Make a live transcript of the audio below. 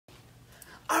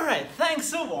Alright,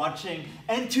 thanks for watching.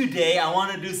 And today I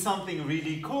want to do something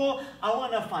really cool. I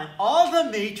want to find all the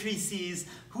matrices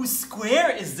whose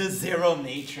square is the zero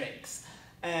matrix.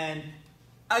 And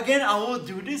again, I will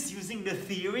do this using the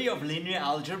theory of linear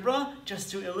algebra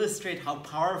just to illustrate how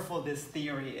powerful this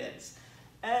theory is.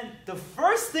 And the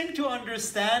first thing to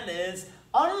understand is,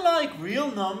 unlike real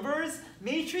numbers,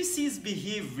 matrices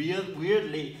behave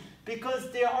weirdly,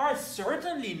 because there are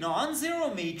certainly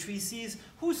non-zero matrices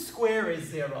whose square is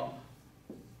zero.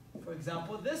 For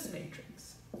example, this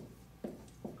matrix.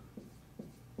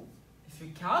 If you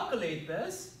calculate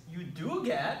this, you do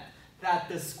get that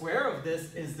the square of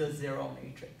this is the zero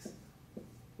matrix.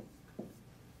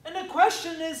 And the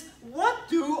question is, what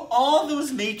do all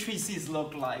those matrices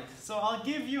look like? So I'll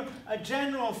give you a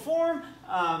general form.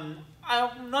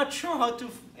 I'm not sure how to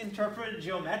interpret it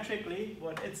geometrically,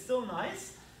 but it's still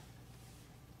nice.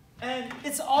 And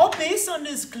it's all based on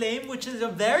this claim, which is a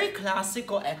very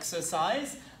classical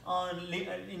exercise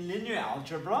in linear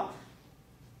algebra.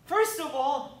 First of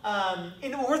all,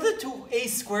 in order to a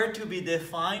squared to be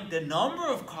defined, the number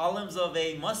of columns of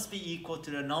A must be equal to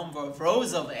the number of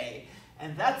rows of A.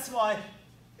 And that's why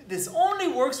this only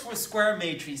works for square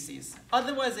matrices.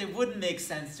 Otherwise, it wouldn't make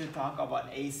sense to talk about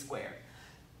A squared.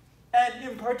 And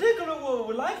in particular, what we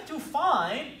would like to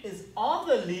find is all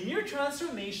the linear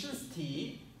transformations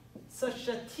T such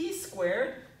that T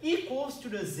squared equals to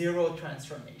the zero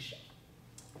transformation.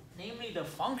 Namely, the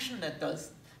function that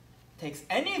takes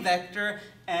any vector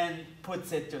and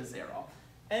puts it to zero.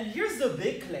 And here's the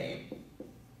big claim.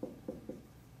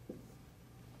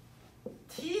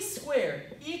 T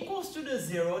squared equals to the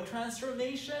zero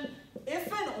transformation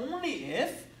if and only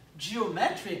if,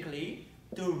 geometrically,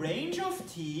 the range of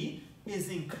T is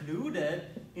included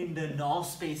in the null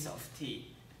space of T.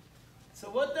 So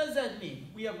what does that mean?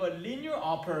 We have a linear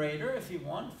operator, if you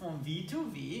want, from V to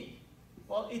V.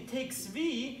 Well, it takes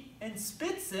V and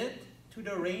splits it to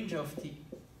the range of T.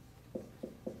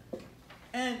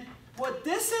 And what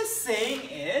this is saying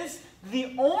is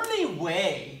the only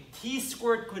way T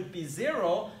squared could be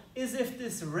zero is if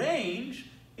this range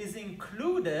is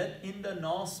included in the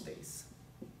null space.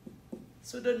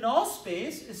 So the null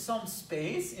space is some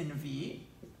space in V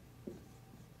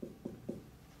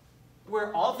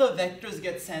where all the vectors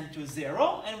get sent to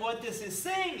zero. And what this is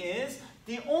saying is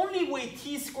the only way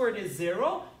T squared is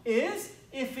zero is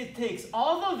if it takes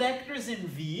all the vectors in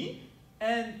V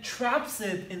and traps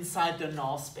it inside the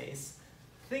null space.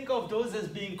 Think of those as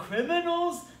being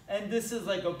criminals, and this is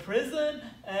like a prison,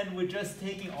 and we're just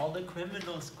taking all the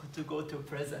criminals to go to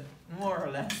prison, more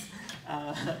or less.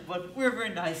 But we're very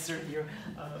nicer here.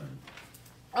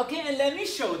 Okay, and let me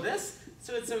show this.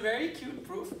 So it's a very cute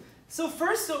proof. So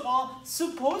first of all,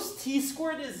 suppose T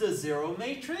squared is the zero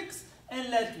matrix, and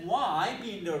let Y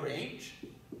be in the range.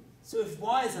 So if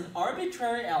Y is an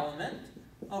arbitrary element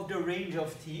of the range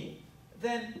of T,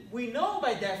 then we know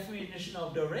by definition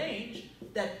of the range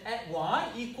that at Y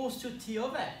equals to T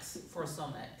of X for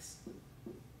some X.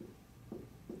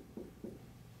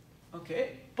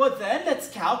 Okay, but then let's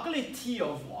calculate T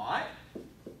of Y.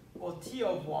 Well, T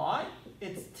of Y,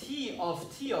 it's T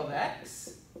of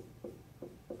X.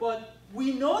 But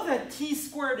we know that T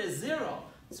squared is zero.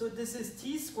 So this is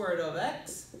T squared of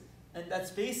X. And that's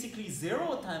basically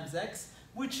 0 times X,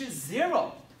 which is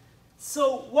 0.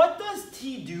 So what does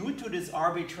T do to this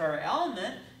arbitrary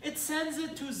element? It sends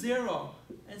it to 0.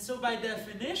 And so by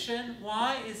definition,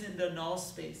 Y is in the null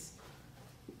space.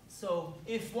 So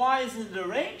if Y is in the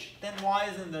range, then Y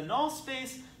is in the null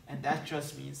space. And that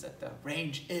just means that the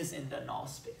range is in the null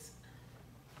space.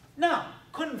 Now,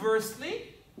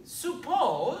 conversely,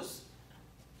 suppose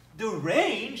the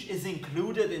range is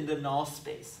included in the null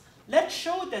space. Let's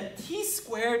show that T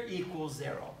squared equals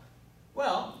 0.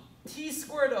 Well, T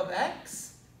squared of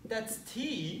X, that's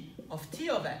T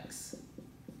of X.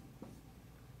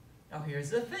 Now here's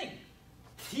the thing.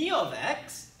 T of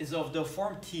X is of the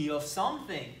form T of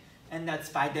something. And that's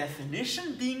by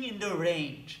definition being in the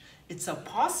range. It's a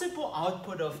possible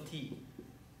output of T.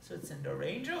 So it's in the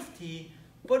range of T.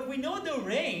 But we know the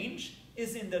range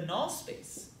is in the null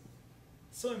space.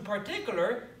 So in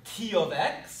particular, T of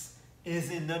X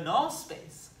is in the null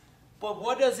space. But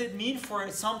what does it mean for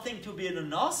something to be in a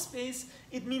null space?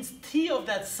 It means T of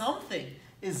that something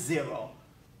is 0.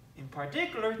 In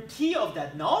particular, T of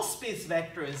that null space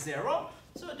vector is 0.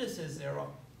 So this is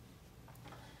 0.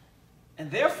 And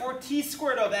therefore, T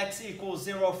squared of X equals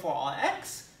 0 for all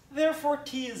X. Therefore,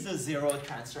 T is the zero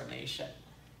transformation.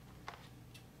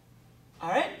 All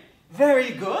right?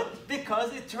 Very good,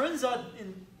 because it turns out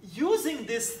in using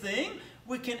this thing,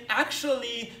 we can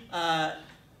actually, well,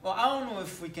 I don't know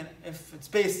if it's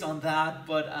based on that,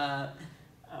 but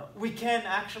we can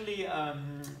actually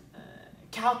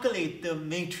calculate the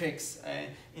matrix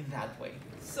in that way.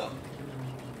 So,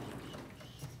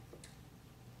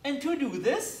 and to do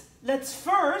this, let's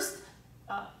first,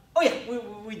 oh yeah,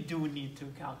 we do need to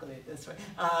calculate this, right?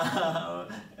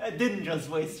 I didn't just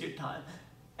waste your time.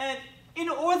 And in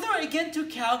order, again, to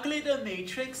calculate a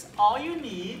matrix, all you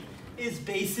need is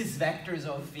basis vectors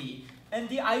of V. And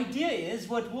the idea is,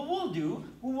 what we will do,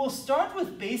 we will start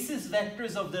with basis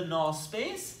vectors of the null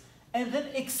space, and then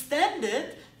extend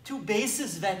it to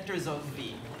basis vectors of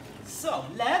V. So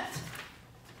let's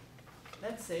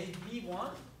say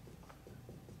V1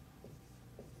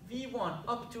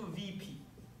 up to Vp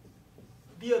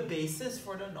be a basis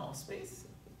for the null space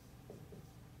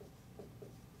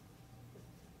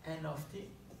n of t,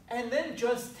 and then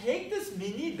just take this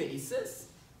mini basis.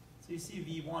 So you see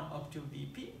V1 up to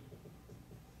Vp,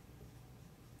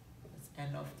 that's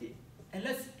n of t, and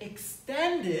let's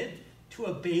extend it to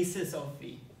a basis of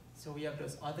V. So we have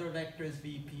those other vectors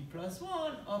Vp plus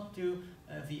 1 up to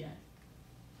Vn.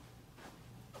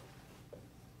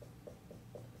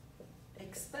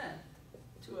 Extend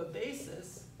to a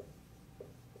basis,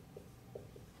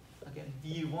 again,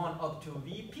 V1 up to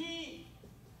Vp,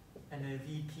 and then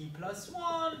Vp plus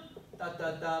 1, dot,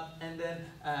 dot, dot, and then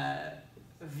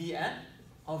Vn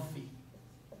of V.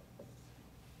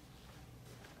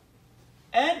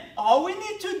 And all we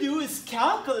need to do is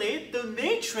calculate the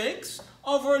matrix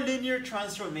of our linear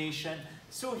transformation.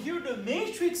 So here the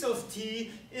matrix of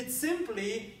T, it's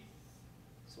simply,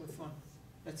 so if one,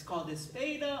 let's call this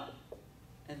beta,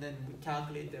 and then we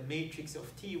calculate the matrix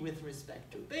of T with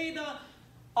respect to beta.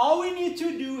 All we need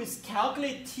to do is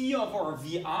calculate T of our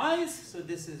VI's. So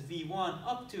this is V1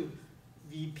 up to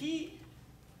Vp.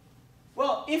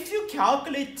 Well, if you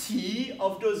calculate T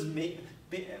of those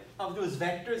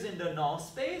vectors in the null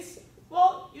space,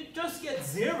 well, you just get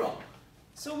 0.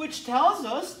 So which tells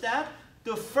us that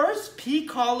the first P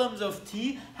columns of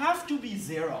T have to be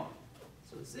 0.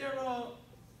 So 0,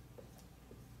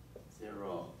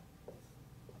 0,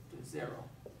 to 0.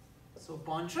 So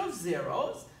bunch of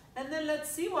zeros. And then let's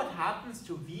see what happens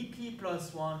to Vp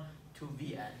plus 1 to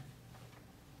Vn.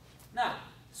 Now,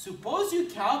 suppose you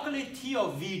calculate T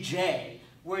of Vj,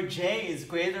 where j is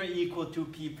greater or equal to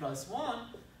P plus 1.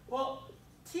 Well,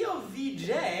 T of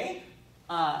Vj,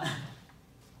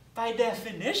 by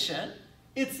definition,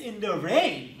 it's in the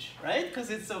range, right? Because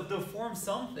it's of the form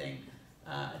something,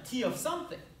 T of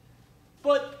something.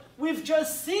 But we've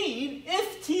just seen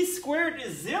if T squared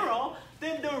is 0,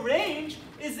 then the range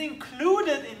is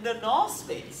included in the null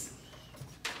space,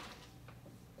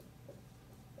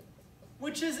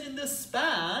 which is in the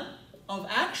span of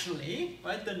actually,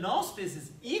 right, the null space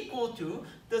is equal to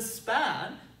the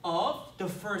span of the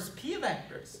first P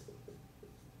vectors.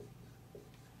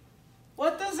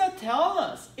 What does that tell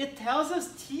us? It tells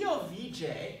us T of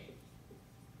Vj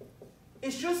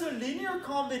is just a linear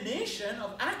combination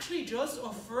of actually just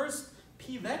of first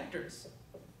P vectors.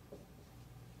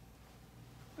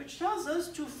 Which tells us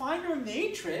to find our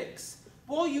matrix,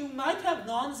 well, you might have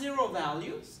non-zero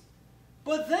values,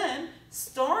 but then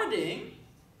starting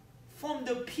from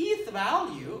the pth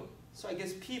value, so I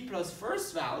guess P plus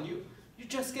first value, you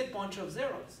just get a bunch of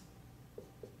zeros.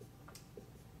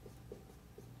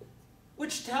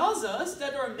 Which tells us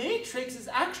that our matrix is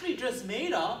actually just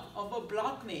made up of a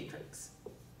block matrix.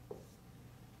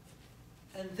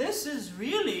 And this is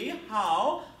really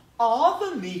how all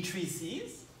the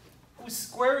matrices whose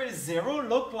square is 0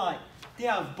 look like. They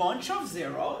have a bunch of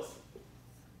zeros,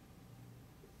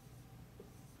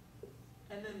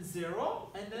 and then 0,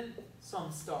 and then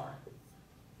some star.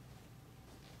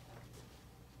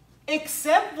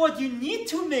 Except what you need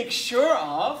to make sure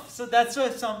of, so that's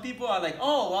why some people are like,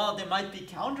 oh, well, there might be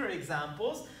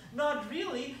counterexamples. Not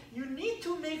really. You need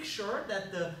to make sure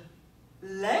that the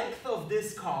length of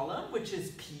this column, which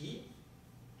is P,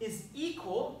 is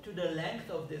equal to the length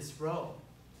of this row,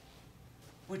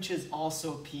 which is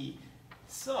also P.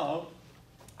 So,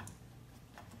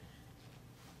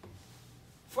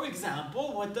 for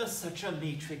example, what does such a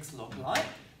matrix look like?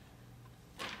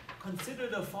 Consider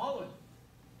the following.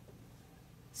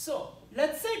 So,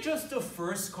 let's say just the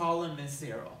first column is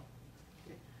 0.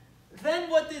 Okay. Then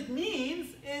what it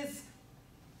means is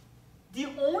the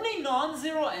only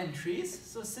non-zero entries,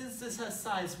 so since this has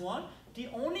size 1, the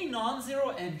only non-zero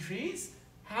entries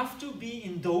have to be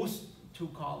in those two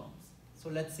columns. So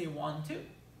let's say 1, 2.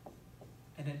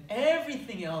 And then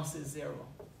everything else is 0.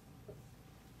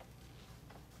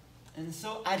 And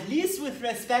so at least with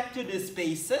respect to the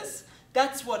spaces,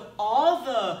 that's what all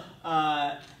the,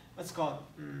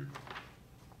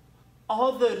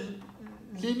 all the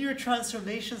linear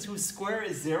transformations whose square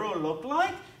is 0 look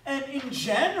like? And in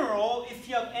general, if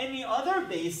you have any other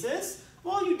basis,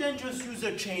 well, you then just use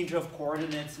a change of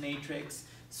coordinates matrix.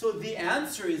 So the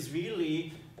answer is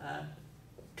really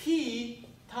P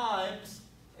times,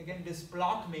 again, this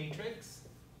block matrix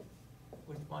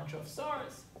with a bunch of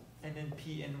stars, and then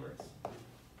P inverse.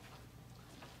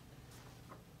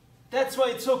 That's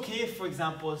why it's okay if, for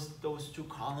example, those two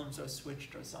columns are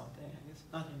switched or something. I guess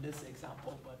not in this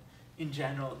example, but in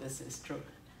general, this is true.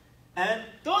 And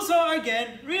those are,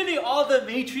 again, really all the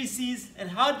matrices. And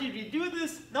how did we do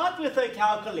this? Not with a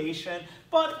calculation,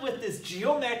 but with this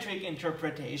geometric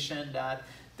interpretation that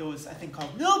those, I think,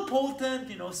 called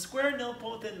nilpotent, square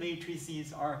nilpotent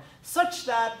matrices are such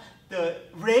that the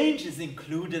range is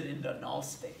included in the null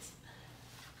space.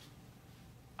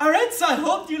 All right, so I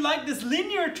hope you like this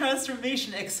linear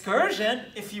transformation excursion.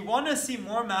 If you want to see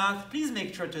more math, please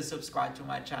make sure to subscribe to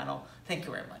my channel. Thank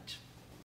you very much.